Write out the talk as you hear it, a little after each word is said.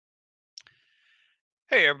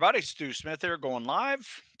Hey everybody, Stu Smith here going live,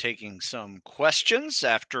 taking some questions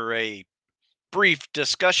after a brief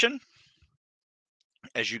discussion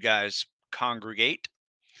as you guys congregate.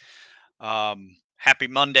 Happy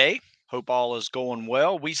Monday. Hope all is going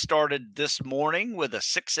well. We started this morning with a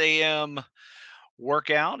 6 a.m.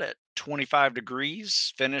 workout at 25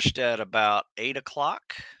 degrees, finished at about 8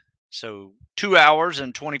 o'clock. So 2 hours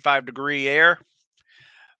in 25-degree air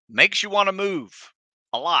makes you want to move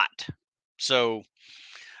a lot. So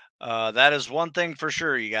that is one thing for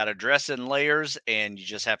sure. You got to dress in layers and you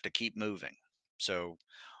just have to keep moving. So,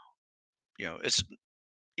 it's,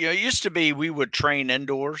 it used to be we would train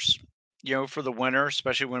indoors, for the winter,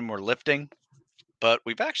 especially when we're lifting. But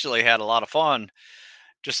we've actually had a lot of fun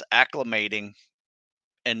just acclimating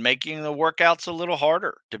and making the workouts a little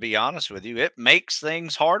harder, to be honest with you. It makes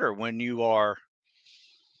things harder when you are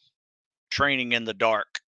training in the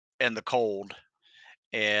dark and the cold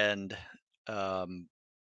and, um,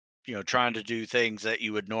 trying to do things that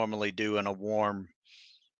you would normally do in a warm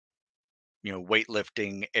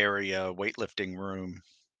weightlifting area, weightlifting room.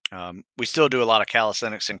 We still do a lot of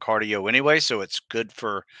calisthenics and cardio anyway, so it's good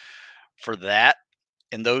for that.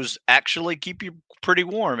 And those actually keep you pretty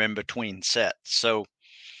warm in between sets. So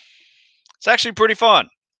it's actually pretty fun.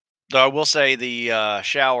 Though I will say the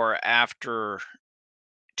shower after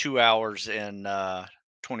 2 hours in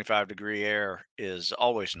 25-degree air is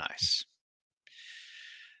always nice.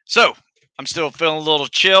 So I'm still feeling a little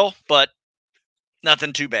chill, but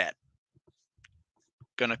nothing too bad.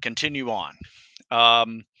 Gonna continue on.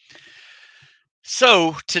 Um,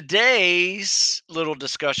 So today's little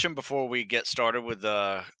discussion before we get started with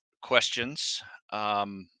the questions.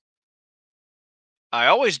 Um, I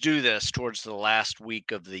always do this towards the last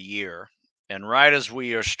week of the year. And right as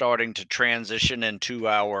we are starting to transition into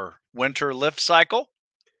our winter lift cycle,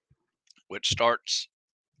 which starts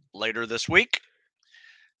later this week,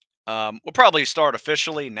 we'll probably start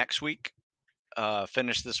officially next week,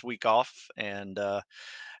 finish this week off. And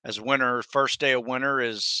as winter, first day of winter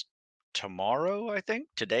is tomorrow, I think,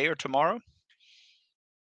 today or tomorrow.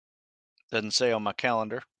 Doesn't say on my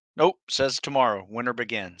calendar. Nope, says tomorrow. Winter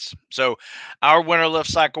begins. So our winter lift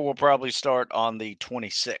cycle will probably start on the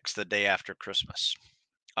 26th, the day after Christmas.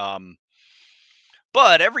 Um,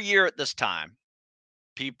 but every year at this time,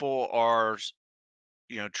 people are,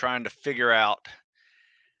 trying to figure out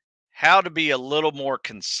how to be a little more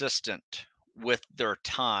consistent with their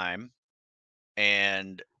time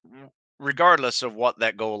and regardless of what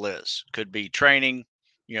that goal is. Could be training.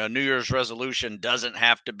 New Year's resolution doesn't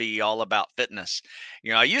have to be all about fitness.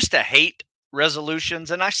 I used to hate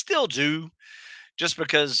resolutions and I still do just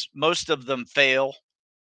because most of them fail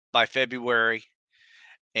by February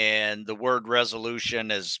and the word resolution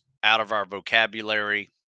is out of our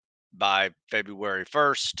vocabulary by February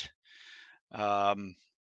 1st. Um,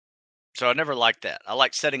 so I never liked that. I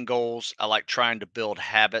like setting goals. I like trying to build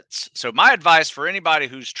habits. So my advice for anybody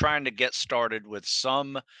who's trying to get started with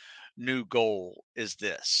some new goal is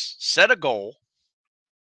this: set a goal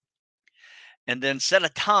and then set a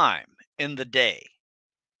time in the day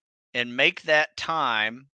and make that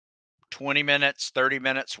time 20 minutes, 30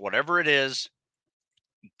 minutes, whatever it is,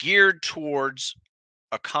 geared towards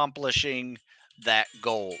accomplishing that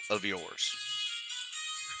goal of yours.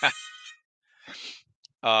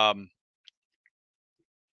 um,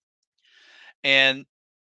 and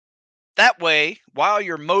that way, while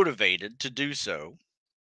you're motivated to do so,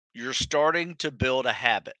 you're starting to build a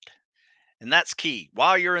habit. And that's key.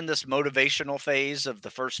 While you're in this motivational phase of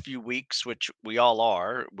the first few weeks, which we all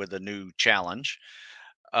are with a new challenge,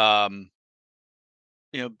 um,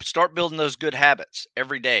 start building those good habits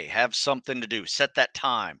every day. Have something to do, set that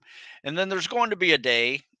time. And then there's going to be a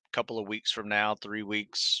day, a couple of weeks from now, 3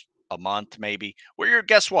 weeks, a month maybe, where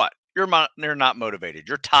guess what? You're not motivated.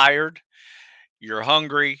 You're tired, you're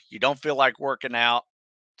hungry, you don't feel like working out.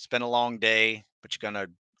 It's been a long day, but you're going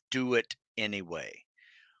to do it anyway.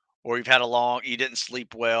 Or you didn't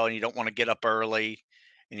sleep well and you don't want to get up early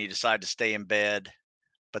and you decide to stay in bed,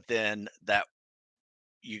 but then that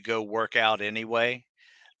you go work out anyway.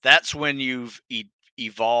 That's when you've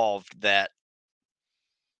evolved that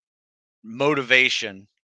motivation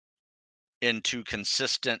into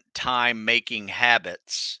consistent time making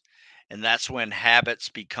habits. And that's when habits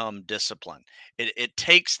become discipline. It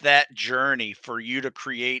takes that journey for you to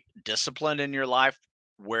create discipline in your life,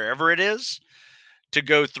 wherever it is, to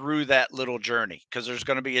go through that little journey. Because there's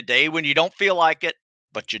going to be a day when you don't feel like it,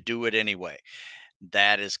 but you do it anyway.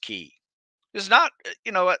 That is key. It's not,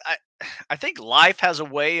 I think life has a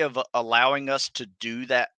way of allowing us to do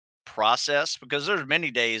that process because there's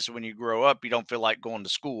many days when you grow up you don't feel like going to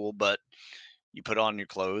school, but You put on your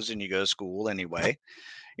clothes and you go to school anyway.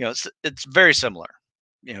 It's very similar.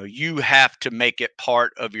 You have to make it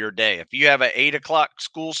part of your day. If you have an 8 o'clock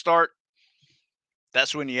school start,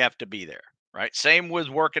 that's when you have to be there, right? Same with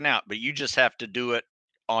working out, but you just have to do it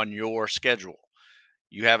on your schedule.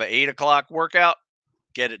 You have an 8 o'clock workout,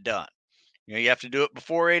 get it done. You have to do it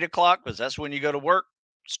before 8 o'clock because that's when you go to work.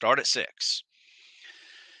 Start at 6.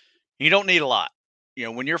 You don't need a lot.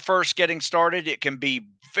 When you're first getting started, it can be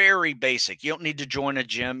very basic. You don't need to join a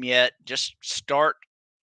gym yet. Just start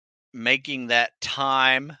making that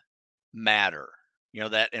time matter.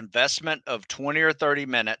 That investment of 20 or 30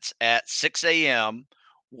 minutes at 6 a.m.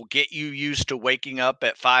 will get you used to waking up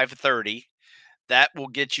at 5:30. That will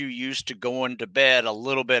get you used to going to bed a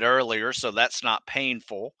little bit earlier, so that's not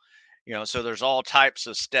painful. So there's all types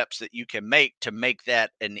of steps that you can make to make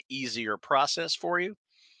that an easier process for you.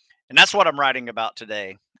 And that's what I'm writing about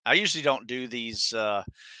today. I usually don't do these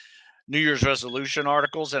New Year's resolution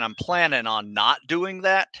articles, and I'm planning on not doing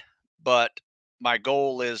that. But my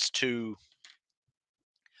goal is to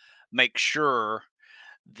make sure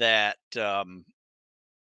that I'm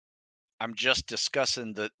just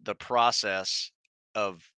discussing the process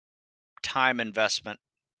of time investment,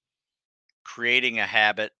 creating a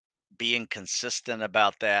habit, being consistent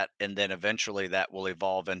about that, and then eventually that will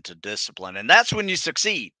evolve into discipline. And that's when you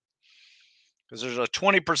succeed, because there's a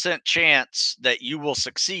 20% chance that you will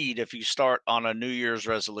succeed if you start on a New Year's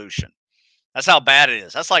resolution. That's how bad it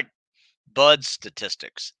is. That's like Bud's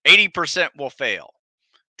statistics. 80% will fail,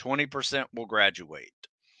 20% will graduate.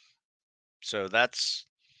 So that's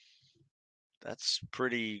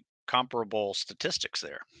pretty comparable statistics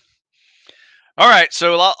there. All right,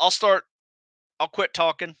 so I'll start. I'll quit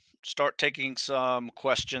talking. Start taking some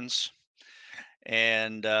questions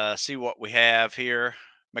and see what we have here.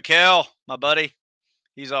 Mikhail, my buddy,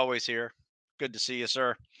 he's always here. Good to see you,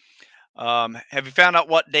 sir. Have you found out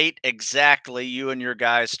what date exactly you and your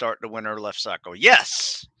guys start the winter lift cycle?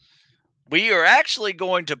 Yes, we are actually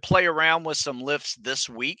going to play around with some lifts this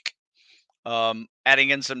week.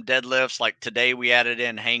 Adding in some deadlifts. Like today, we added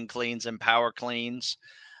in hang cleans and power cleans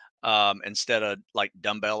instead of like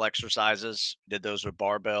dumbbell exercises. Did those with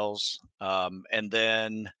barbells. And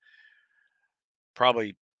then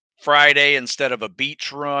probably Friday, instead of a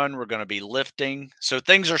beach run, we're going to be lifting. So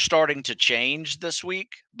things are starting to change this week,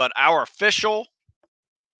 but our official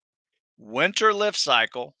winter lift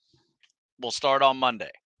cycle will start on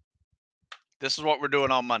Monday. This is what we're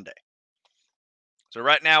doing on Monday. So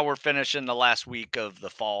right now we're finishing the last week of the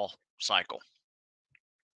fall cycle.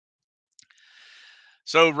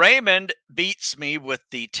 So Raymond beats me with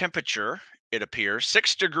the temperature, it appears.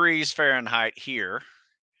 6 degrees Fahrenheit here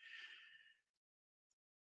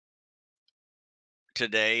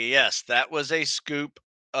today. Yes, that was a scoop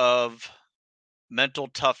of mental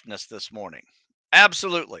toughness this morning.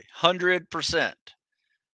 Absolutely. 100%.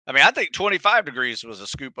 I mean, I think 25 degrees was a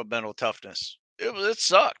scoop of mental toughness. It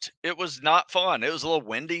sucked. It was not fun. It was a little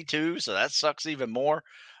windy too, so that sucks even more.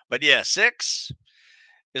 But yeah, 6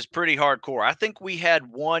 is pretty hardcore. I think we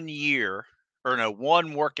had one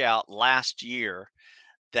workout last year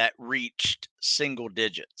that reached single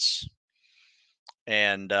digits,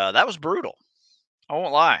 and that was brutal. I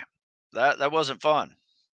won't lie, that wasn't fun.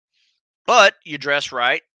 But you dress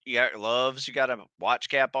right, you got gloves, you got a watch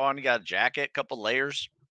cap on, you got a jacket, couple layers,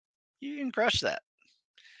 you can crush that.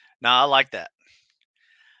 Now I like that.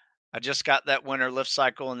 I just got that winter lift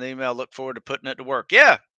cycle in the email. Look forward to putting it to work.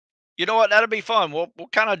 Yeah, you know what? That'll be fun. We'll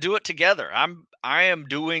kind of do it together. I am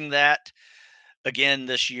doing that again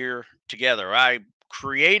this year together. I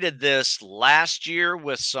created this last year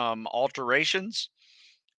with some alterations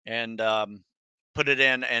and put it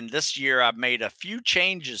in. And this year I've made a few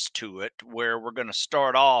changes to it where we're going to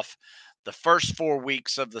start off the first 4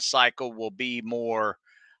 weeks of the cycle will be more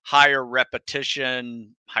higher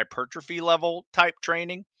repetition, hypertrophy level type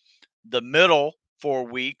training. The middle 4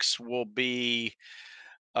 weeks will be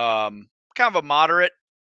kind of a moderate,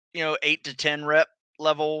 8 to 10 rep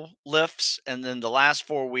level lifts, and then the last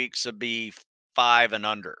 4 weeks would be 5 and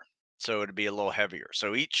under. So it'd be a little heavier.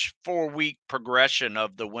 So each 4 week progression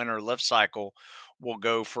of the winter lift cycle will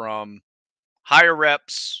go from higher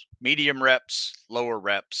reps, medium reps, lower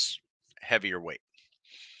reps, heavier weight.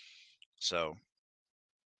 So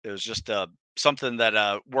it was just something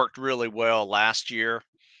that worked really well last year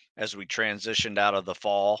as we transitioned out of the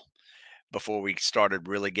fall before we started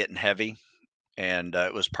really getting heavy, and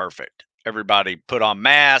it was perfect. Everybody put on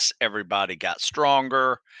mass, everybody got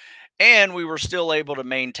stronger, and we were still able to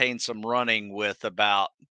maintain some running with about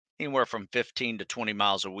anywhere from 15 to 20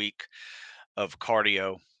 miles a week of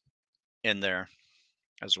cardio in there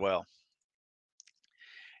as well.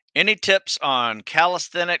 Any tips on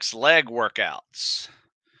calisthenics leg workouts?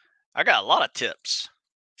 I got a lot of tips.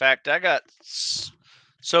 In fact, I got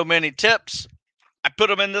so many tips. I put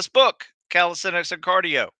them in this book, Calisthenics and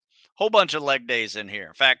Cardio. Whole bunch of leg days in here.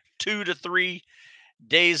 In fact, 2 to 3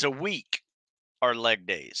 days a week are leg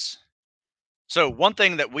days. So one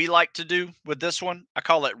thing that we like to do with this one, I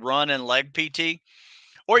call it run and leg PT,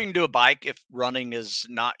 or you can do a bike if running is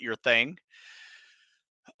not your thing.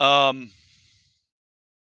 Um,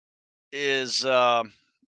 is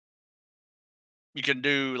You can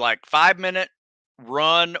do like 5 minute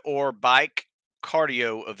run or bike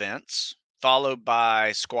cardio events, followed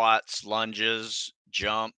by squats, lunges,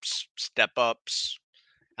 jumps, step ups.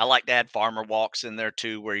 I like to add farmer walks in there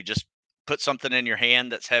too, where you just put something in your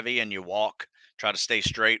hand that's heavy and you walk, try to stay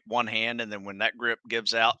straight, one hand. And then when that grip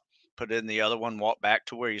gives out, put it in the other one, walk back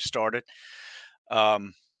to where you started.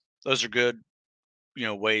 Um, those are good,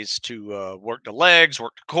 ways to work the legs,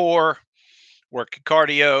 work the core, work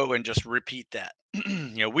cardio, and just repeat that.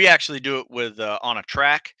 We actually do it with on a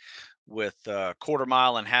track with quarter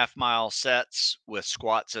mile and half mile sets with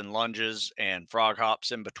squats and lunges and frog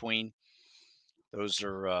hops in between. Those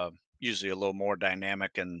are usually a little more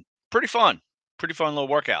dynamic and pretty fun. Pretty fun little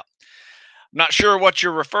workout. Not sure what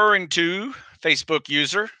you're referring to, Facebook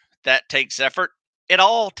user. That takes effort. It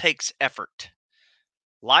all takes effort.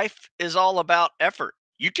 Life is all about effort.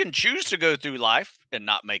 You can choose to go through life and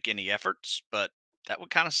not make any efforts, but that would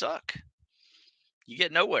kind of suck. You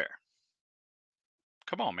get nowhere.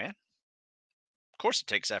 Come on, man. Of course, it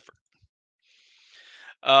takes effort.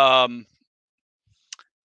 Um,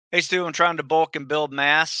 Hey, Stu, I'm trying to bulk and build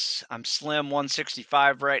mass. I'm slim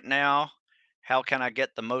 165 right now. How can I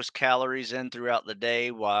get the most calories in throughout the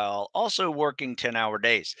day while also working 10-hour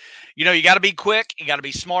days? You got to be quick. You got to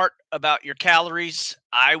be smart about your calories.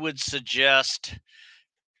 I would suggest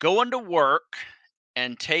going to work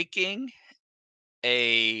and taking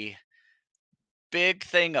a big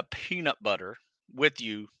thing of peanut butter with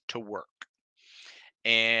you to work.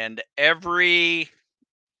 And every,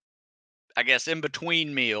 I guess, in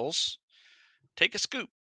between meals, take a scoop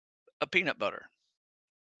of peanut butter,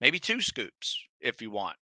 maybe 2 scoops if you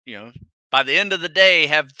want. You know, by the end of the day,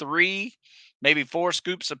 have 3, maybe 4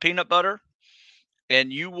 scoops of peanut butter,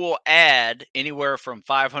 and you will add anywhere from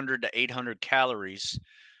 500 to 800 calories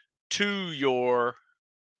to your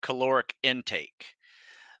caloric intake.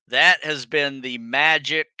 That has been the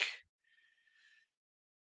magic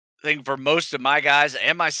thing for most of my guys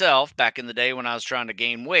and myself back in the day when I was trying to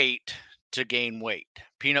gain weight.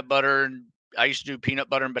 Peanut butter. I used to do peanut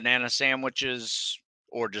butter and banana sandwiches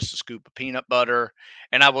or just a scoop of peanut butter.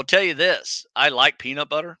 And I will tell you this, I like peanut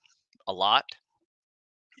butter a lot.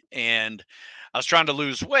 And I was trying to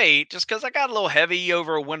lose weight just because I got a little heavy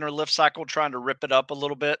over a winter lift cycle, trying to rip it up a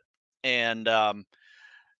little bit. And,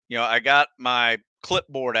 I got my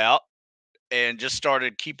clipboard out and just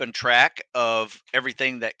started keeping track of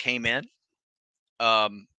everything that came in,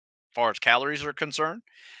 far as calories are concerned.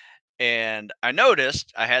 And I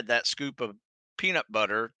noticed I had that scoop of peanut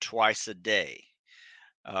butter twice a day.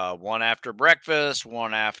 One after breakfast,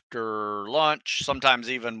 one after lunch, sometimes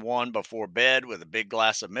even one before bed with a big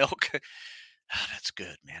glass of milk. That's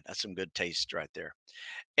good, man. That's some good taste right there.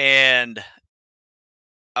 And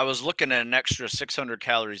I was looking at an extra 600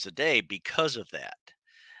 calories a day because of that.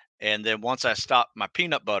 And then once I stopped my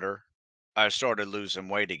peanut butter, I started losing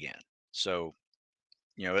weight again. So,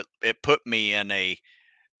 it put me in a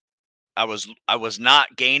I was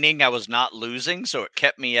not gaining, I was not losing, so it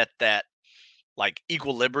kept me at that like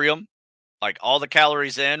equilibrium. Like all the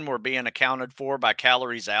calories in were being accounted for by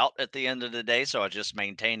calories out at the end of the day, so I was just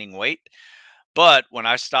maintaining weight. But when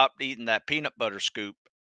I stopped eating that peanut butter scoop,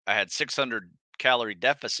 I had 600 calorie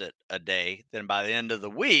deficit a day. Then by the end of the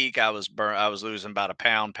week, I was losing about a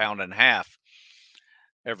pound, pound and a half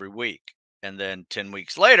every week. And then 10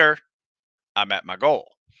 weeks later, I'm at my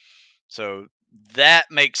goal. So that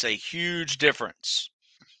makes a huge difference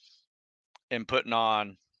in putting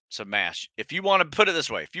on some mass. If you want to put it this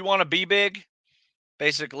way, if you want to be big,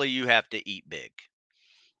 basically you have to eat big.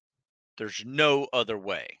 There's no other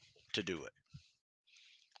way to do it.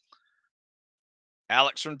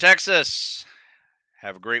 Alex from Texas,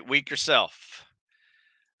 have a great week yourself.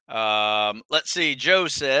 Let's see. Joe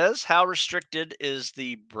says, how restricted is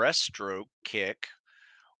the breaststroke kick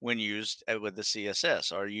when used with the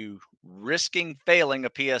CSS? Are you risking failing a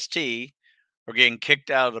PST or getting kicked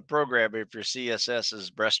out of the program if your CSS is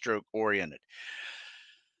breaststroke oriented?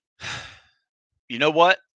 You know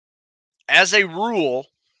what? As a rule,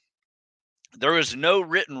 there is no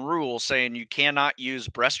written rule saying you cannot use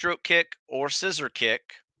breaststroke kick or scissor kick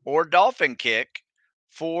or dolphin kick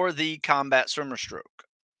for the combat swimmer stroke.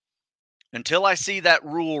 Until I see that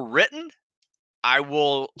rule written, I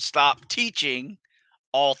will stop teaching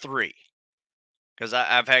all three, because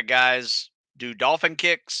I've had guys do dolphin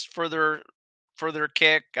kicks for their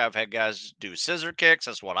kick. I've had guys do scissor kicks.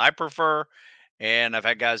 That's what I prefer. And I've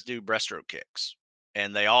had guys do breaststroke kicks,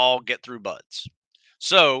 and they all get through buds.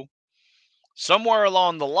 So somewhere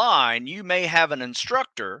along the line, you may have an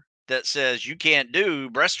instructor that says you can't do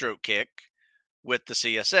breaststroke kick with the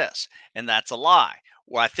CSS, and that's a lie.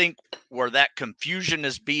 Well, I think where that confusion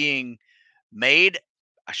is being made,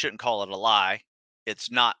 I shouldn't call it a lie.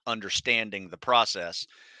 It's not understanding the process.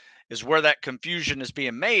 Is where that confusion is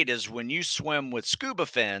being made is when you swim with scuba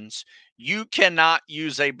fins, you cannot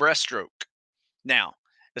use a breaststroke. Now,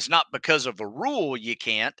 it's not because of a rule you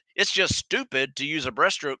can't. It's just stupid to use a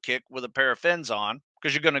breaststroke kick with a pair of fins on,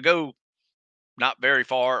 because you're going to go not very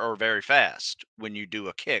far or very fast when you do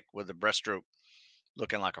a kick with a breaststroke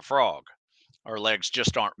looking like a frog. Our legs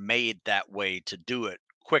just aren't made that way to do it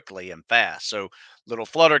quickly and fast. So little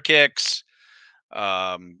flutter kicks,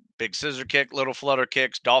 big scissor kick, little flutter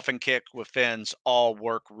kicks, dolphin kick with fins all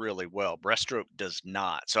work really well. Breaststroke does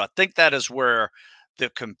not. So I think that is where the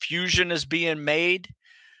confusion is being made,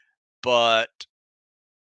 but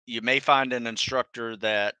you may find an instructor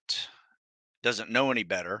that doesn't know any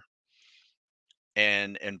better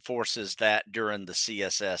and enforces that during the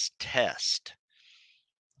CSS test.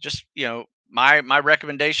 Just, my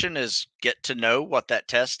recommendation is get to know what that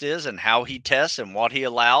test is and how he tests and what he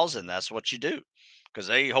allows, and that's what you do, because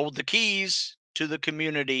they hold the keys to the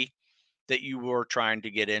community that you were trying to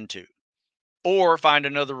get into. Or find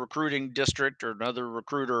another recruiting district or another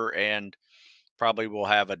recruiter, and probably will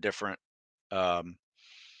have a different um,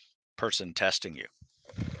 person testing you.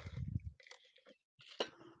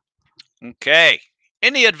 Okay.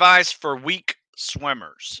 Any advice for weak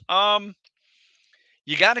swimmers?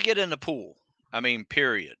 You got to get in the pool. I mean,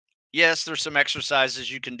 period. Yes, there's some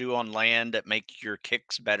exercises you can do on land that make your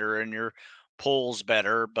kicks better and your pulls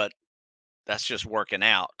better, but that's just working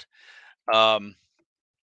out. Um,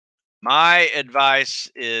 my advice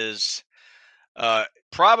is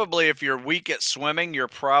probably if you're weak at swimming, you're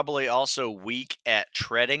probably also weak at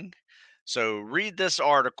treading. So read this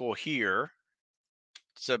article here.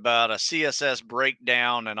 It's about a CSS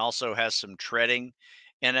breakdown and also has some treading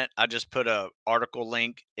in it. I just put a article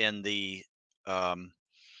link in the um,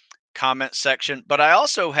 comment section, but I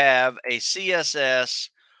also have a CSS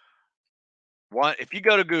one. If you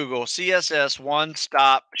go to Google, CSS One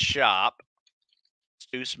Stop Shop,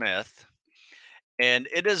 Stu Smith, and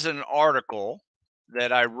it is an article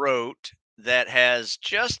that I wrote that has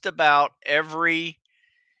just about every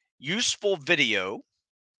useful video,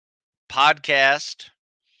 podcast,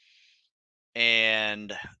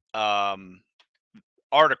 and um,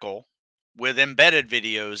 article with embedded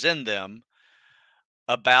videos in them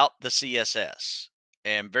about the CSS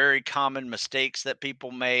and very common mistakes that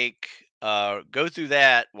people make. Go through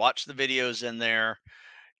that, watch the videos in there,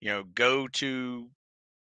 go to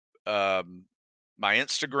um, my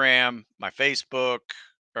Instagram, my Facebook,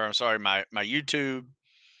 or I'm sorry, my YouTube.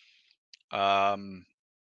 Um,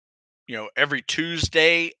 every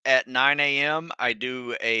Tuesday at 9 a.m. I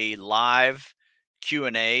do a live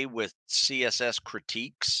Q&A with CSS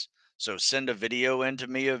critiques. So send a video in to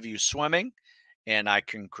me of you swimming, and I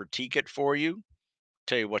can critique it for you,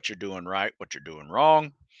 tell you what you're doing right, what you're doing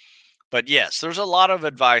wrong. But yes, there's a lot of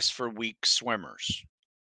advice for weak swimmers.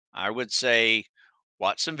 I would say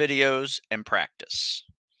watch some videos and practice.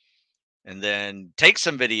 And then take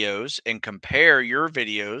some videos and compare your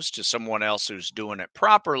videos to someone else who's doing it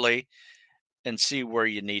properly and see where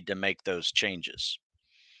you need to make those changes.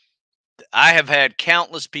 I have had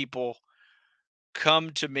countless people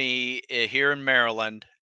come to me here in Maryland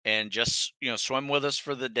and just, swim with us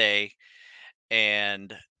for the day,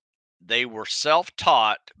 and they were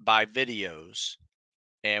self-taught by videos.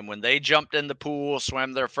 And when they jumped in the pool,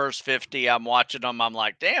 swam their first 50, I'm watching them. I'm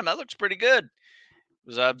like, damn, that looks pretty good.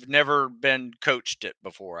 Because I've never been coached it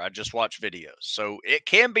before. I just watch videos. So it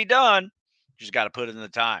can be done. You just got to put in the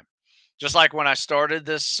time. Just like when I started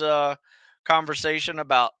this conversation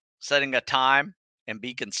about setting a time and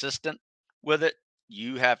be consistent with it,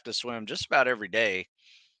 you have to swim just about every day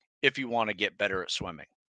if you want to get better at swimming,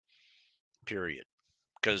 period.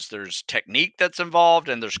 Because there's technique that's involved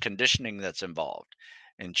and there's conditioning that's involved.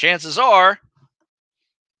 And chances are, it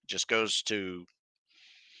just goes to,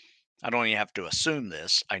 I don't even have to assume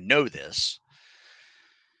this, I know this.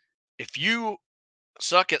 If you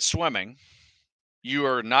suck at swimming, you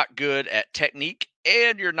are not good at technique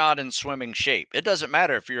and you're not in swimming shape. It doesn't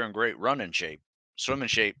matter if you're in great running shape. Swimming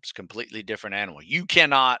shape is completely different animal. You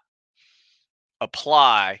cannot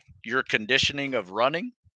apply your conditioning of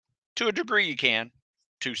running To a degree, you can,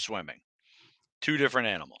 to swimming. Two different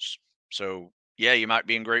animals. So, yeah, you might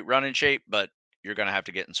be in great running shape, but you're going to have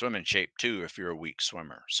to get in swimming shape too if you're a weak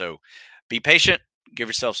swimmer. So, be patient, give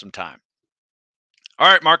yourself some time. All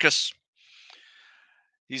right, Marcus.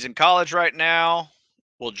 He's in college right now.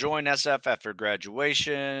 Will join SF after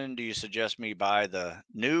graduation. Do you suggest me buy the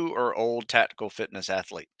new or old Tactical Fitness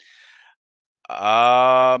Athlete?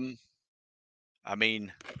 I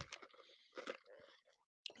mean,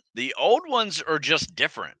 the old ones are just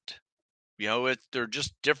different. They're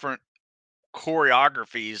just different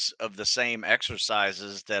choreographies of the same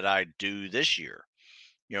exercises that I do this year.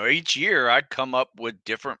 Each year I come up with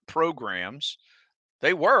different programs.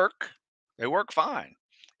 They work. They work fine.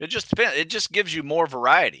 It just depends. It just gives you more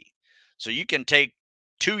variety. So you can take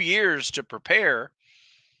 2 years to prepare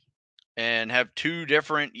and have 2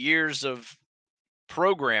 different years of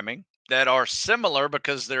programming that are similar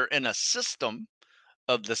because they're in a system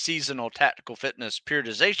of the seasonal tactical fitness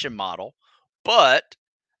periodization model, but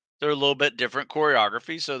they're a little bit different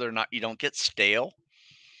choreography, so they're not you don't get stale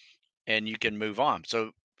and you can move on.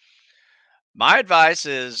 So my advice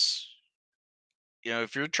is,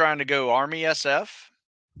 if you're trying to go Army SF,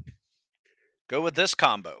 go with this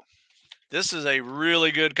combo. This is a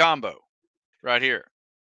really good combo right here.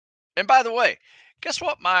 And by the way, guess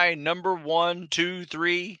what my number 1, 2,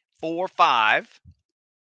 3, 4, 5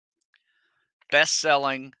 best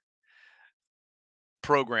selling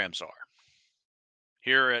programs are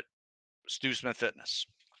here at Stu Smith Fitness.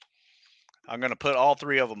 I'm going to put all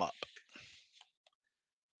 3 of them up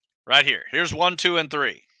right here. Here's 1, 2, and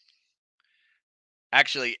 3.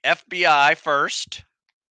 Actually, FBI first.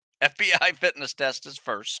 FBI fitness test is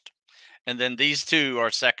first. And then these 2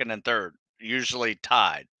 are second and third, usually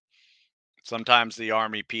tied. Sometimes the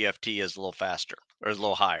Army PFT is a little faster or is a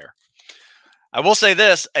little higher. I will say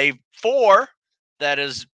this, a 4 that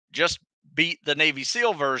is just beat the Navy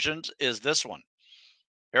SEAL versions is this one.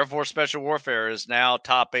 Air Force Special Warfare is now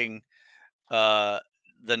topping the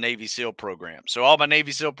Navy SEAL program. So all my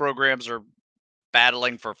Navy SEAL programs are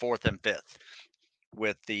battling for 4th and 5th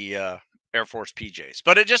with the Air Force PJs.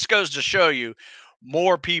 But it just goes to show you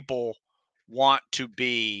more people want to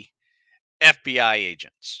be FBI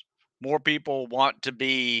agents. More people want to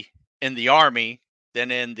be in the Army than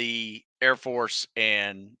in the Air Force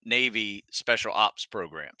and Navy special ops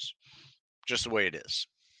programs. Just the way it is.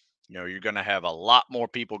 You're going to have a lot more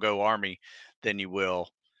people go Army than you will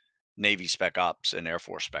Navy spec ops and Air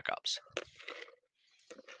Force spec ops.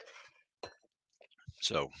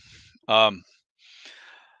 So, um,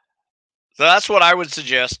 so that's what I would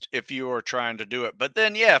suggest if you are trying to do it. But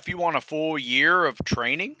then, yeah, if you want a full year of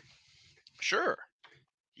training, sure.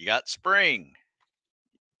 You got spring,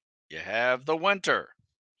 you have the winter,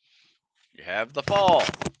 you have the fall.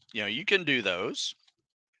 You can do those,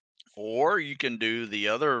 or you can do the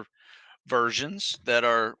other versions that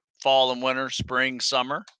are fall and winter, spring,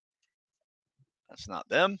 summer. That's not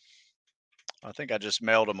them. I think I just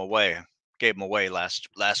mailed them away. Gave them away last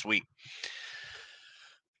week.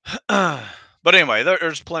 But anyway,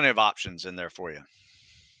 there's plenty of options in there for you.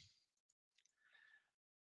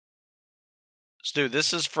 Stu,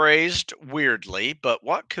 this is phrased weirdly, but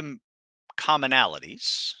what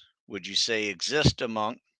commonalities would you say exist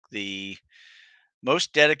among the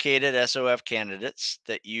most dedicated SOF candidates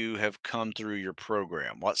that you have come through your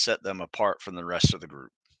program? What set them apart from the rest of the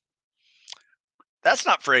group? That's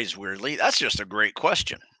not phrased weirdly. That's just a great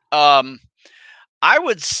question. I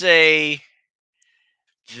would say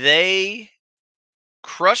they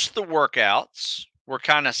crushed the workouts, were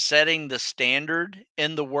kind of setting the standard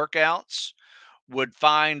in the workouts, would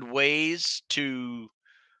find ways to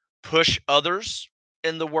push others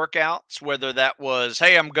in the workouts, whether that was,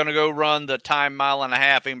 hey, I'm going to go run the time mile and a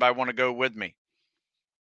half. Anybody want to go with me?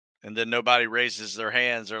 And then nobody raises their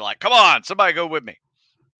hands. They're like, come on, somebody go with me.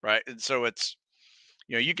 Right. And so it's,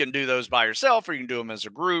 you can do those by yourself or you can do them as a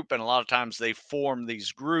group. And a lot of times they form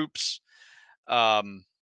these groups,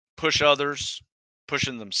 push others,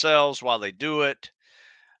 pushing themselves while they do it.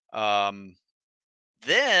 Then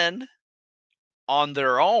on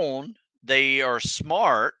their own, they are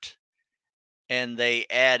smart and they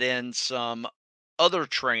add in some other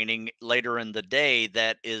training later in the day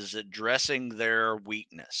that is addressing their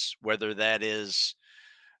weakness, whether that is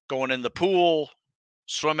going in the pool,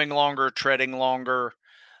 swimming longer, treading longer.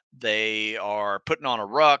 They are putting on a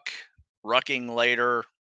rucking later,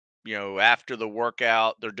 after the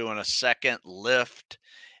workout. They're doing a second lift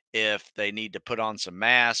if they need to put on some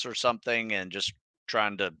mass or something and just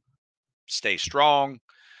trying to stay strong.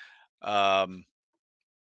 Oh,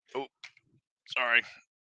 sorry.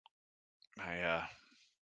 My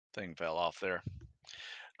thing fell off there.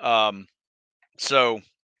 Um, so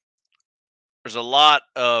there's a lot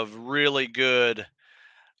of really good,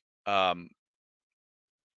 um,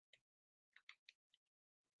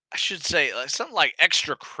 I should say, something like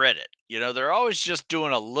extra credit. They're always just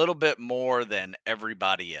doing a little bit more than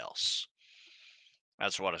everybody else.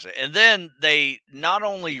 That's what I say. And then they not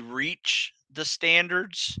only reach the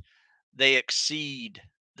standards, they exceed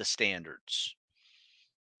the standards.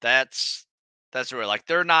 That's that's where, like,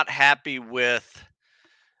 they're not happy with,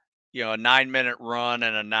 a 9-minute run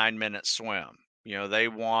and a 9-minute swim. They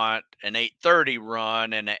want an 8:30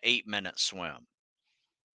 run and an 8-minute swim.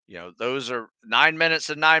 Those are 9 minutes,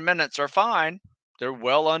 and 9 minutes are fine. They're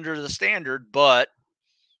well under the standard, but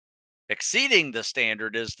exceeding the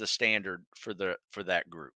standard is the standard for that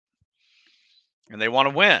group. And they want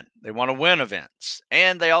to win. They want to win events.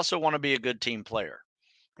 And they also want to be a good team player.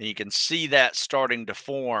 And you can see that starting to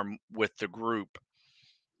form with the group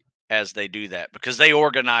as they do that, because they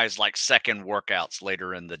organize like second workouts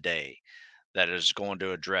later in the day that is going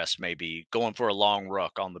to address maybe going for a long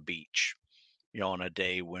ruck on the beach, on a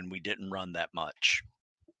day when we didn't run that much.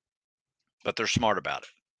 But they're smart about it.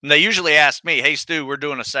 And they usually ask me, "Hey, Stu, we're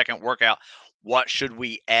doing a second workout. What should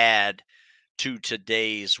we add to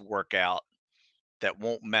today's workout that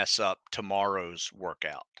won't mess up tomorrow's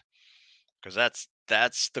workout?" Because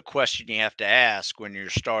that's the question you have to ask when you're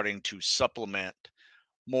starting to supplement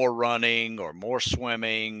more running or more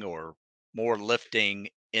swimming or more lifting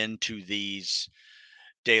into these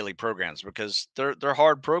daily programs, because they're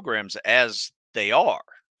hard programs as they are.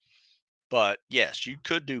 But yes, you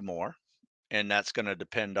could do more, and that's going to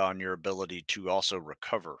depend on your ability to also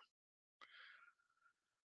recover.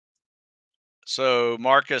 So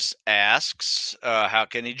Marcus asks, how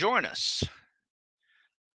can he join us?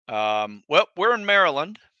 Well, we're in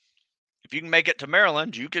Maryland. If you can make it to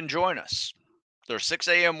Maryland, you can join us. There's 6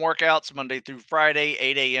 a.m. workouts Monday through Friday,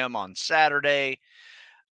 8 a.m. on Saturday,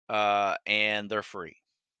 and they're free.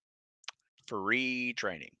 Free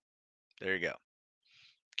training. There you go.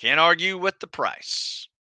 Can't argue with the price.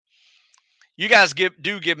 You guys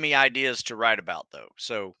give me ideas to write about, though.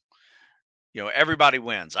 So, everybody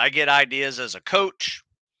wins. I get ideas as a coach.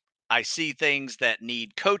 I see things that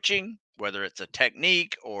need coaching, whether it's a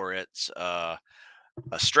technique or it's a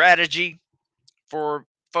strategy for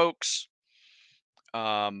folks.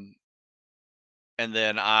 Um, and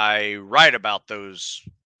then I write about those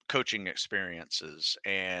coaching experiences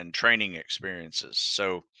and training experiences.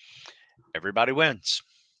 So everybody wins.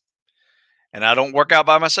 And I don't work out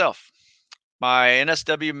by myself. My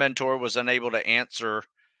NSW mentor was unable to answer,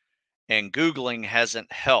 and Googling hasn't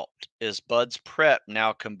helped. Is Bud's prep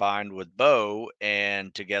now combined with Bo,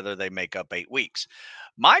 and together they make up 8 weeks?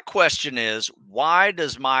 My question is, why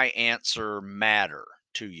does my answer matter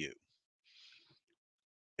to you?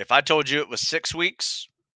 If I told you it was 6 weeks,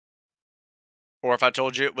 or if I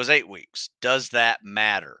told you it was 8 weeks, does that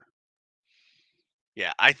matter?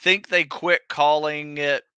 Yeah, I think they quit calling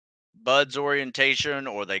it Bud's orientation,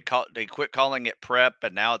 or they quit calling it prep,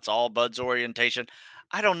 and now it's all Bud's orientation.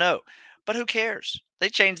 I don't know, but who cares? They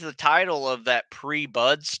changed the title of that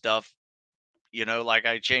pre-Bud stuff, like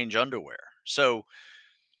I change underwear. So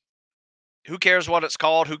who cares what it's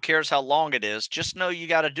called? Who cares how long it is? Just know you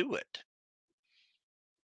got to do it,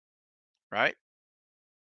 right?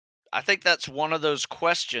 I think that's one of those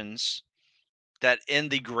questions that, in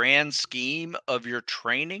the grand scheme of your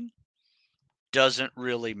training, doesn't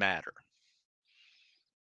really matter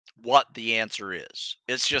what the answer is.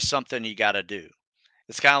 It's just something you got to do.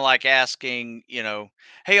 It's kind of like asking,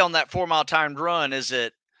 hey, on that 4 mile timed run, is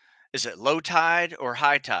it low tide or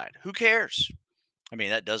high tide? Who cares? I mean,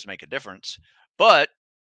 that does make a difference, but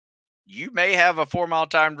you may have a 4 mile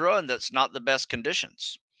timed run that's not the best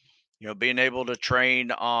conditions. Being able to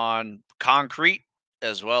train on concrete,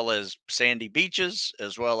 as well as sandy beaches,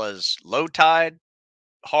 as well as low tide,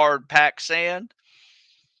 hard packed sand,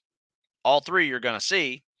 all three you're going to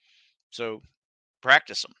see. So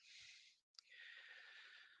practice them.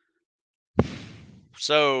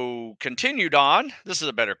 So, continued on. This is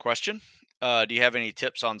a better question. Do you have any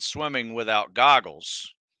tips on swimming without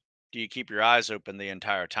goggles? Do you keep your eyes open the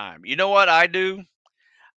entire time? You know what I do?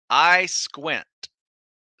 I squint.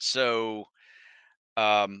 So,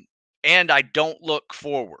 um, and I don't look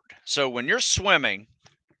forward. So when you're swimming,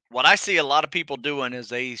 what I see a lot of people doing is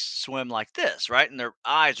they swim like this, right? And their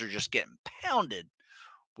eyes are just getting pounded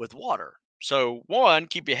with water. So, one,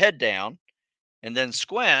 keep your head down and then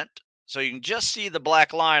squint so you can just see the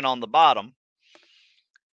black line on the bottom.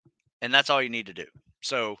 And that's all you need to do.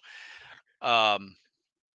 So, um,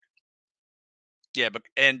 Yeah, but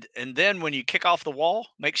and then when you kick off the wall,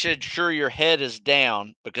 make sure your head is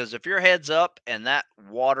down, because if your head's up and that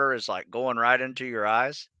water is like going right into your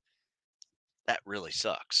eyes, that really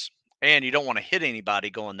sucks. And you don't want to hit anybody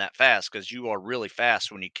going that fast, because you are really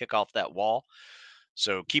fast when you kick off that wall.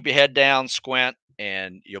 So keep your head down, squint,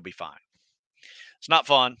 and you'll be fine. It's not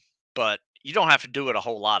fun, but you don't have to do it a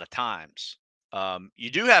whole lot of times. You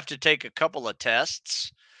do have to take a couple of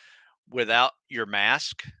tests without your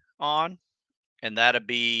mask on, and that'd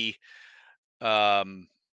be, um,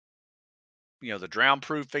 the drown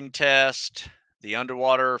proofing test, the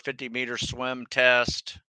underwater 50-meter swim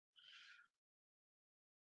test.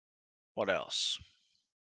 What else?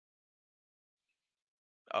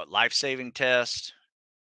 Life saving test.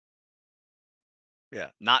 Yeah,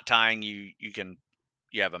 not tying you.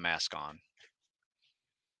 You have a mask on.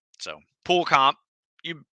 So pool comp,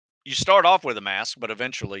 you you start off with a mask, but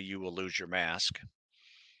eventually you will lose your mask.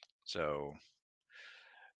 So,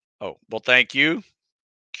 oh well, thank you,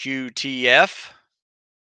 QTF.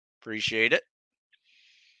 Appreciate it.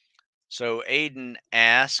 So Aiden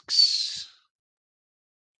asks,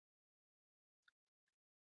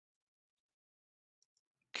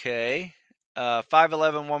 okay, 5'11",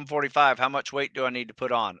 145. How much weight do I need to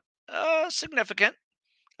put on? Significant.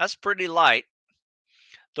 That's pretty light.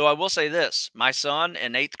 Though I will say this: my son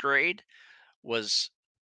in 8th grade was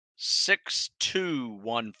 6'2",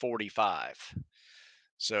 145.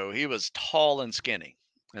 So he was tall and skinny.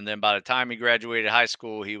 And then by the time he graduated high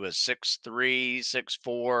school, he was 6'3",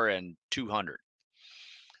 6'4", and 200.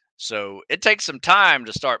 So it takes some time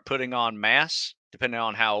to start putting on mass, depending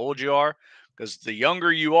on how old you are, because the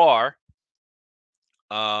younger you are,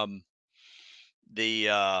 um, the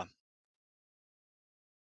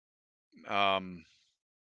um,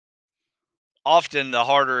 often the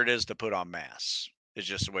harder it is to put on mass. It's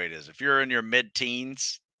just the way it is. If you're in your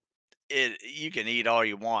mid-teens, you can eat all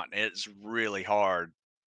you want. It's really hard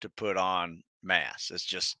to put on mass. It's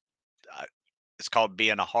just, uh, it's called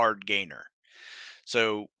being a hard gainer.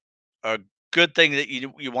 So a good thing that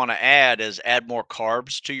you want to add more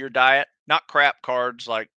carbs to your diet. Not crap carbs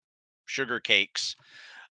like sugar cakes,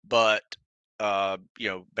 but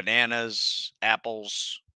bananas,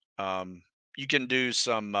 apples. Um, you can do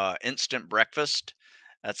some instant breakfast.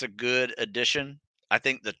 That's a good addition. I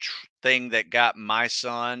think the thing that got my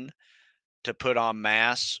son to put on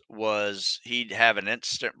mass was he'd have an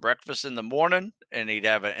instant breakfast in the morning and he'd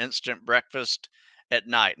have an instant breakfast at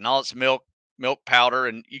night. And all it's milk powder,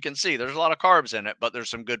 and you can see there's a lot of carbs in it, but there's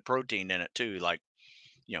some good protein in it too, like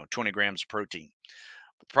 20 grams of protein.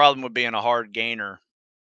 The problem with being a hard gainer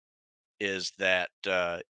is that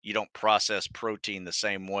you don't process protein the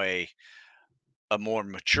same way a more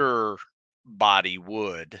mature body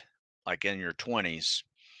would, like in your 20s,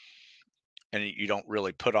 and you don't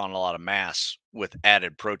really put on a lot of mass with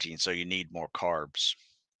added protein, so you need more carbs.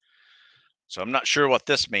 So I'm not sure what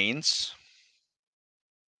this means.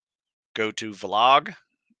 Go to vlog.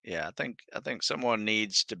 Yeah, I think someone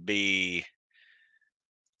needs to be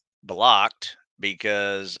blocked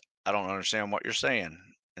because I don't understand what you're saying,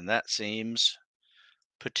 and that seems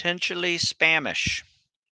potentially spamish.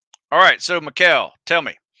 All right, so Mikkel, tell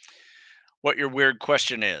me what your weird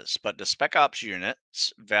question is. But the Spec Ops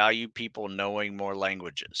units value people knowing more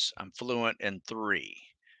languages. I'm fluent in 3,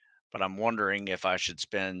 but I'm wondering if I should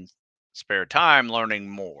spend spare time learning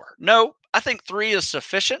more. No, I think 3 is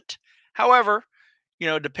sufficient. However,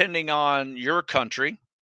 depending on your country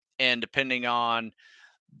and depending on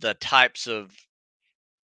the types of,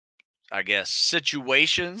 I guess,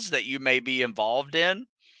 situations that you may be involved in,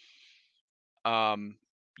 um,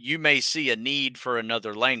 you may see a need for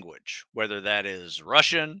another language, whether that is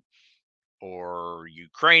Russian or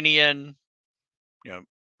Ukrainian, you know,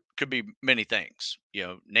 could be many things.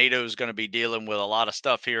 NATO is going to be dealing with a lot of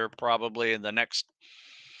stuff here probably in the next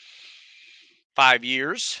 5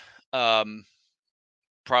 years. Um,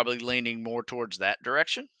 Probably leaning more towards that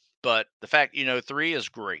direction. But the fact 3 is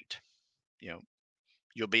great. You know,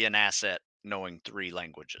 you'll be an asset knowing 3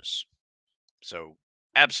 languages. So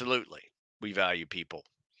absolutely, we value people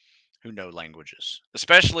who know languages,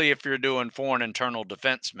 especially if you're doing foreign internal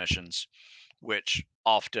defense missions, which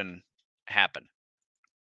often happen.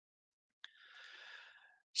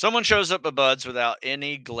 Someone shows up at Buds without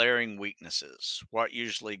any glaring weaknesses. What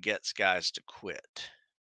usually gets guys to quit?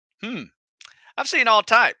 Hmm. I've seen all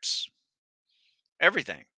types.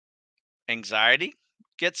 Everything. Anxiety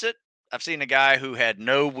gets it. I've seen a guy who had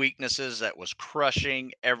no weaknesses that was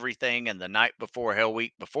crushing everything, and the night before Hell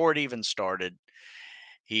Week, before it even started,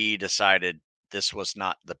 he decided this was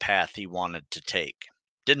not the path he wanted to take.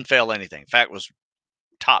 Didn't fail anything. In fact, was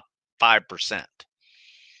top 5%.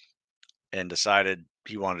 and decided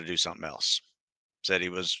he wanted to do something else. Said he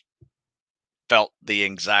was felt the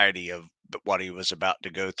anxiety of what he was about to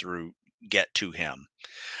go through get to him.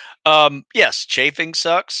 Yes, chafing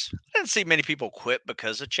sucks. I didn't see many people quit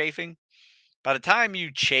because of chafing. By the time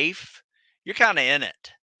you chafe, you're kind of in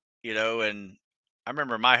it, and I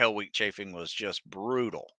remember my Hell Week chafing was just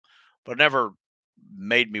brutal, but never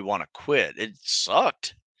made me want to quit. It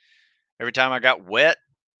sucked. Every time I got wet,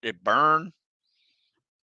 it burned.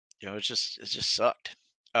 It just sucked.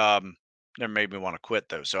 Um, Never made me want to quit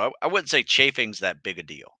though. So I wouldn't say chafing's that big a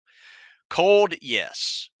deal. Cold,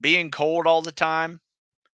 yes. Being cold all the time,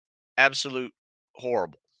 absolute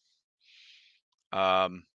horrible.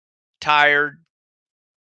 Um, Tired,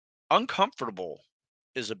 uncomfortable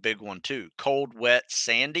is a big one too. Cold, wet,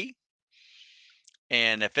 sandy.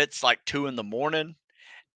 And if it's like 2 in the morning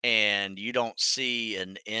and you don't see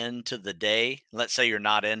an end to the day, let's say you're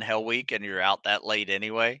not in Hell Week and you're out that late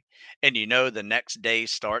anyway, and the next day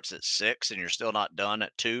starts at 6 and you're still not done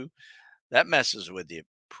at 2, that messes with you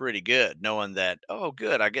pretty good, knowing that, oh,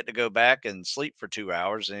 good, I get to go back and sleep for 2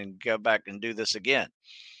 hours and go back and do this again.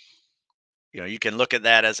 You can look at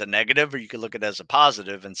that as a negative or you can look at it as a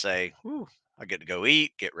positive and say, whew, I get to go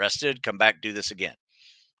eat, get rested, come back, do this again,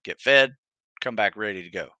 get fed, come back ready to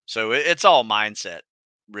go. So it's all mindset,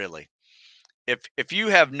 really. If you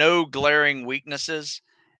have no glaring weaknesses,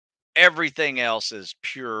 everything else is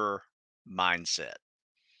pure mindset,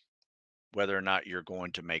 whether or not you're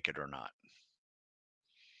going to make it or not.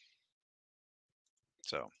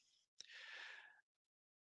 So,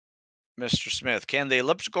 Mr. Smith, can the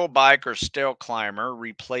elliptical bike or stair climber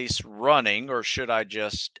replace running, or should I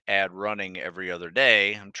just add running every other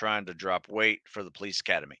day? I'm trying to drop weight for the police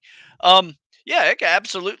academy. Yeah, it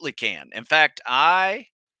absolutely can. In fact, I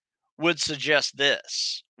would suggest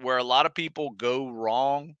this where a lot of people go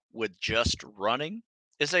wrong with just running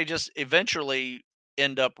is they just eventually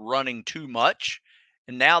end up running too much.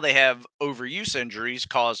 And now they have overuse injuries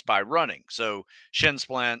caused by running. So, shin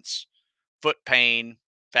splints, foot pain,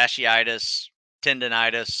 fasciitis,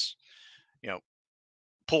 tendonitis, you know,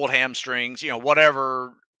 pulled hamstrings,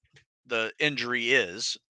 whatever the injury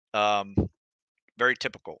is. Um, Very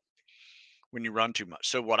typical when you run too much.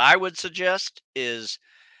 So, what I would suggest is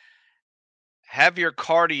have your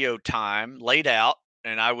cardio time laid out,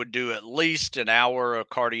 and I would do at least an hour of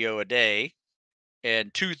cardio a day,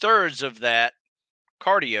 and two-thirds of that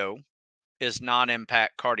cardio is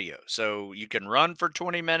non-impact cardio. So you can run for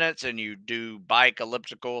 20 minutes and you do bike,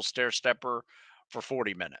 elliptical, stair stepper for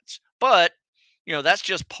 40 minutes. But, that's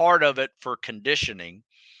just part of it for conditioning,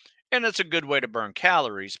 and it's a good way to burn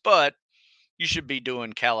calories, but you should be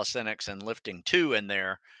doing calisthenics and lifting too in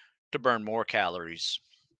there to burn more calories,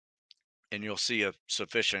 and you'll see a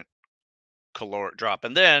sufficient caloric drop.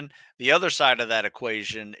 And then the other side of that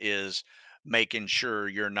equation is making sure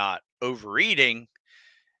you're not overeating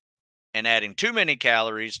and adding too many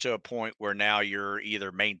calories to a point where now you're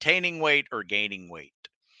either maintaining weight or gaining weight.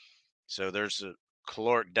 So there's a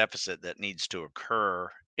caloric deficit that needs to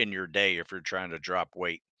occur in your day if you're trying to drop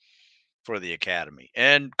weight for the academy.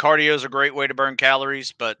 And cardio is a great way to burn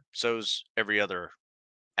calories, but so's every other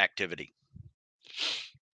activity.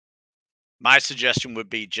 My suggestion would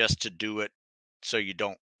be just to do it so you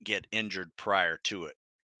don't get injured prior to it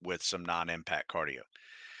with some non-impact cardio.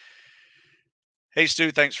 Hey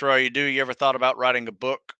Stu, thanks for all you do. You ever thought about writing a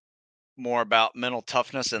book more about mental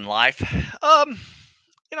toughness in life? Um,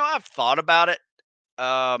 I've thought about it.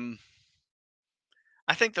 Um,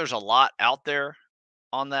 I think there's a lot out there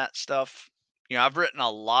on that stuff. I've written a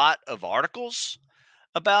lot of articles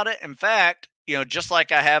about it. In fact, just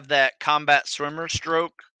like I have that combat swimmer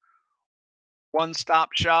stroke one stop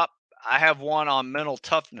shop, I have one on mental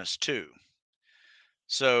toughness too.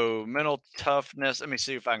 So mental toughness. Let me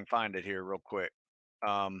see if I can find it here real quick.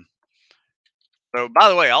 Um, so by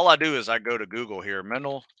the way, all I do is I go to Google here,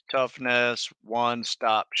 mental toughness one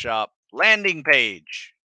stop shop landing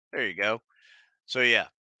page. There you go. So yeah,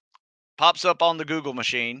 pops up on the Google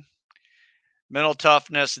machine. Mental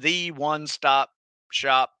toughness, the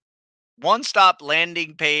shop, one stop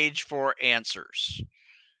landing page for answers.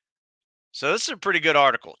 So this is a pretty good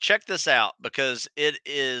article. Check this out because it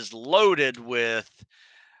is loaded with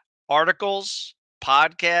articles,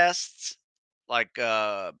 podcasts, like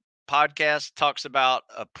podcast talks about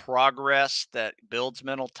a progress that builds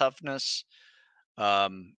mental toughness.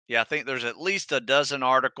 Yeah, I think there's at least a dozen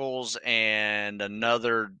articles and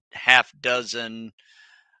another half dozen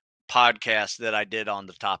podcasts that I did on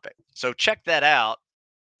the topic. So check that out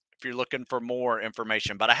if you're looking for more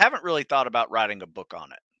information. But I haven't really thought about writing a book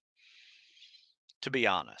on it, to be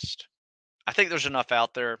honest. I think there's enough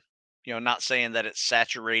out there. Not saying that it's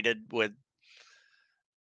saturated with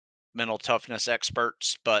mental toughness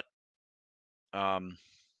experts, but um,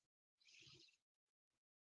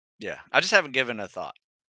 yeah, I just haven't given a thought.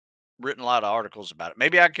 Written a lot of articles about it.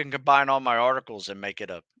 Maybe I can combine all my articles and make it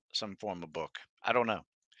a some form of book. I don't know.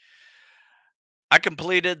 I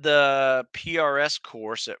completed the PRS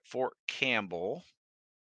course at Fort Campbell,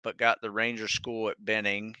 but got the Ranger School at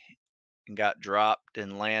Benning and got dropped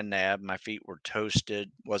in land nav. My feet were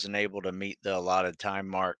toasted, wasn't able to meet the allotted time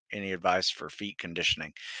mark. Any advice for feet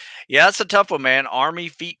conditioning? Yeah, that's a tough one, man. Army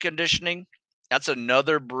feet conditioning, that's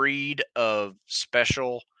another breed of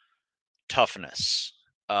special toughness.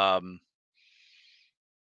 Um,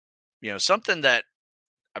 something that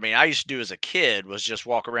I used to do as a kid was just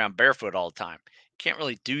walk around barefoot all the time. Can't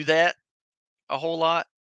really do that a whole lot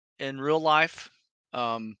in real life.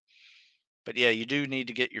 Um, but yeah, you do need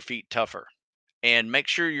to get your feet tougher and make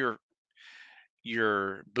sure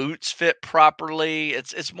your boots fit properly.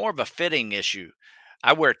 It's more of a fitting issue.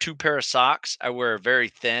 I wear two pair of socks. I wear a very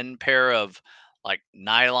thin pair of like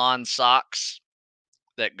nylon socks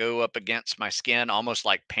that go up against my skin, almost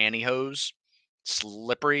like pantyhose,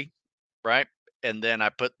 slippery, right? And then I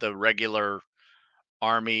put the regular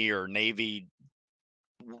army or navy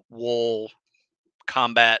wool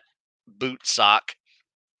combat boot sock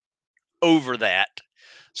over that.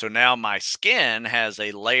 So now my skin has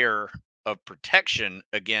a layer of protection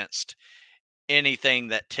against anything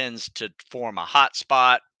that tends to form a hot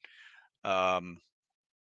spot, um,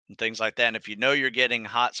 and things like that. And if you know you're getting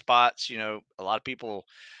hot spots, a lot of people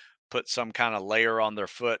put some kind of layer on their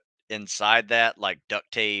foot inside that, like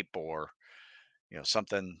duct tape or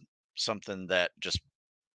something that just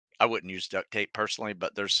I wouldn't use duct tape personally,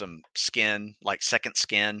 but there's some skin, like second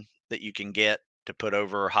skin, that you can get to put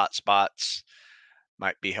over hot spots.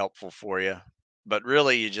 Might be helpful for you. But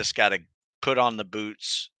really, you just got to put on the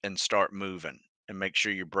boots and start moving and make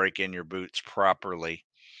sure you break in your boots properly.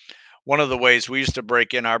 One of the ways we used to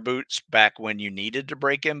break in our boots back when you needed to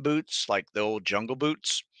break in boots, like the old jungle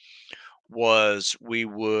boots, was we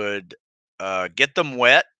would get them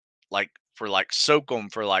wet, like soak them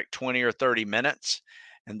for like 20 or 30 minutes.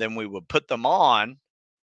 And then we would put them on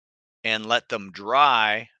and let them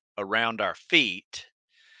dry around our feet,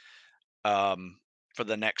 um, for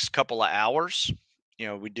the next couple of hours.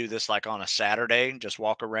 We do this like on a Saturday, just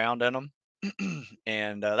walk around in them.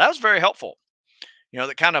 And that was very helpful.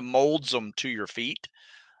 That kind of molds them to your feet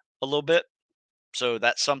a little bit. So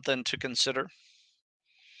that's something to consider.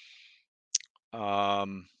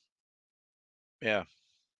 Um, yeah,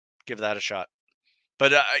 give that a shot.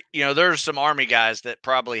 But there's some army guys that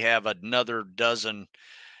probably have another dozen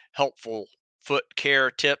helpful foot care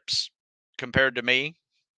tips compared to me.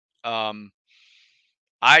 Um,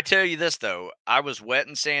 I tell you this though, I was wet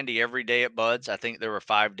and sandy every day at Buds. I think there were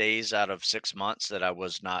 5 days out of 6 months that I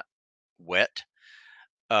was not wet.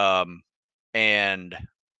 Um, and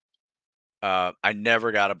I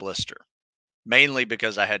never got a blister, mainly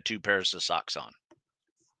because I had two pairs of socks on.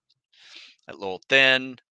 That little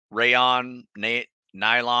thin rayon,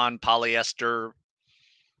 nylon, polyester,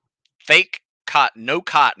 fake cotton, no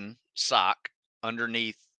cotton sock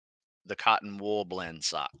underneath the cotton wool blend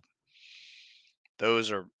sock.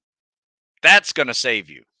 Those are That's going to save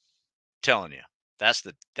you. Telling you. That's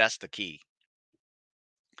the key.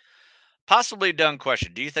 Possibly a dumb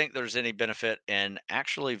question. Do you think there's any benefit in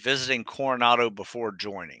actually visiting Coronado before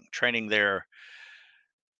joining, training there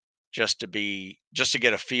just to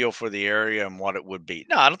get a feel for the area and what it would be?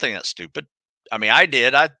 No, I don't think that's stupid. I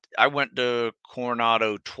did. I went to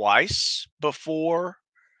Coronado twice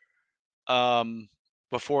um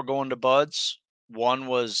before going to Buds. One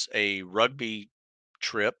was a rugby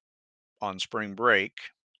trip on spring break,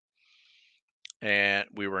 and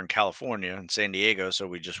we were in California in San Diego, so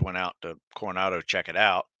we just went out to Coronado to check it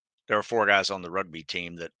out. There were four guys on the rugby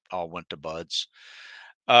team that all went to Buds.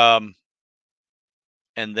 Um,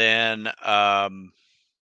 and then I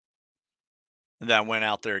went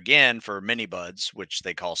out there again for mini Buds, which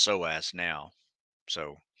they call SOAS now.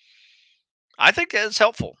 So I think it's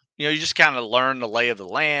helpful. You just kind of learn the lay of the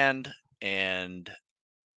land and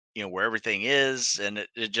where everything is, and it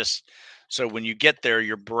just so when you get there,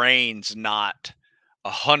 your brain's not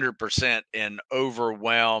 100% in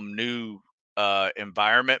overwhelm new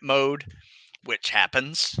environment mode, which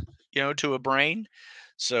happens, to a brain.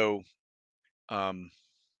 So um,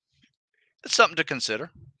 it's something to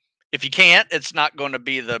consider. If you can't, it's not going to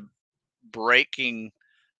be the breaking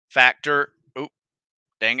factor. Oh,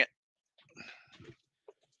 dang it!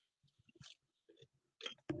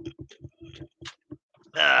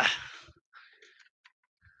 Uh,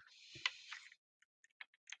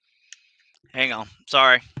 Hang on.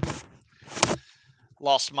 Sorry.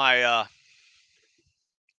 Lost my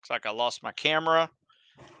looks like I lost my camera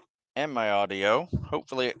and my audio.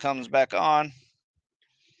 Hopefully it comes back on.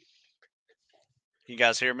 You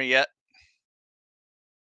guys hear me yet?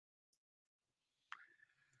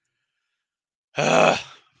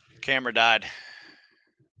 Camera died.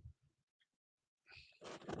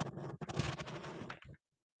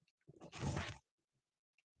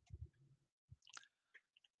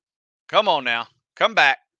 Come on now. Come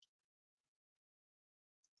back.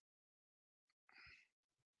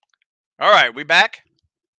 All right, we back?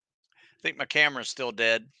 I think my camera's still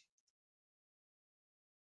dead.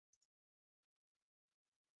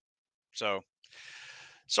 So,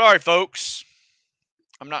 sorry folks.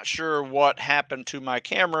 I'm not sure what happened to my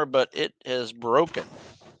camera, but it is broken.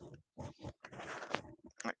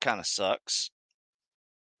 That kind of sucks.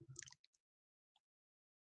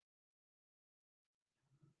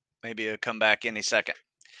 Maybe it'll come back any second.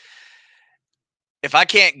 If I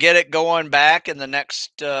can't get it going back in the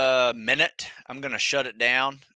next minute, I'm going to shut it down